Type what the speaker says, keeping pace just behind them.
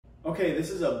Okay, this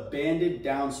is a banded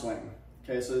downswing.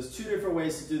 Okay, so there's two different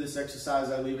ways to do this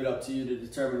exercise. I leave it up to you to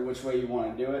determine which way you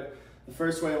want to do it. The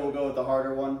first way, we'll go with the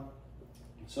harder one.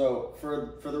 So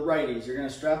for the righties, you're going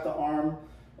to strap the arm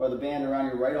or the band around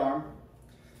your right arm,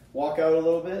 walk out a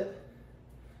little bit,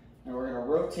 and we're going to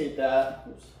rotate that.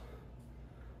 Oops.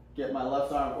 Get my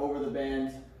left arm over the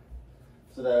band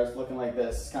so that it's looking like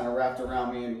this. It's kind of wrapped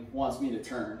around me and wants me to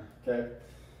turn. Okay,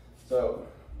 so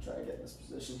try to get this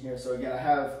position here. So again, I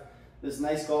have this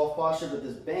nice golf posture, but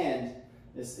this band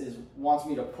wants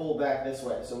me to pull back this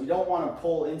way. So we don't want to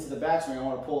pull into the backswing, I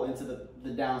want to pull into the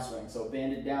downswing. So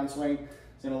banded downswing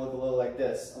is going to look a little like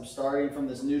this. I'm starting from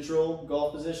this neutral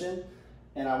golf position,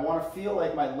 and I want to feel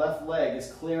like my left leg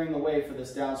is clearing the way for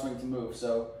this downswing to move.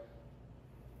 So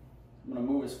I'm going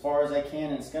to move as far as I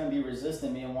can, and it's going to be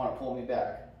resisting me and want to pull me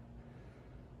back.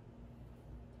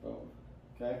 Boom.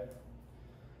 Okay.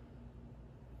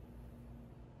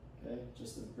 Okay,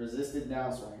 just a resisted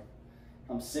downswing.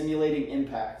 I'm simulating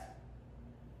impact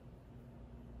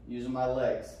using my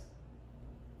legs.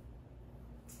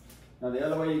 Now the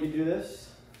other way you can do this,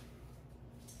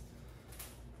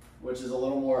 which is a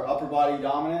little more upper body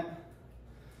dominant,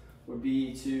 would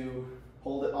be to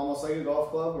hold it almost like a golf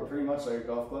club, or pretty much like a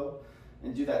golf club,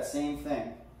 and do that same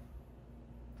thing.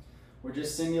 We're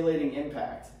just simulating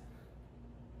impact.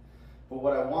 But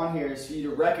what I want here is for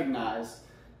you to recognize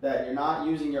that you're not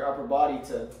using your upper body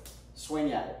to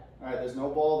swing at it. All right, there's no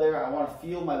ball there. I want to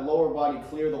feel my lower body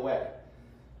clear the way.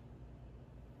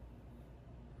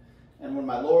 And when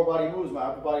my lower body moves, my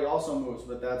upper body also moves,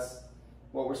 but that's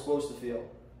what we're supposed to feel.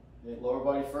 Okay, lower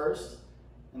body first,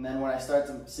 and then when I start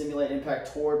to simulate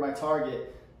impact toward my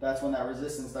target, that's when that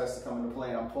resistance starts to come into play,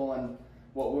 and I'm pulling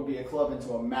what would be a club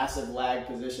into a massive lag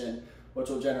position, which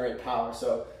will generate power.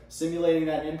 So simulating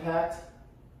that impact,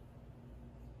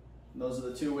 those are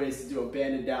the two ways to do a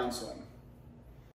banded downswing.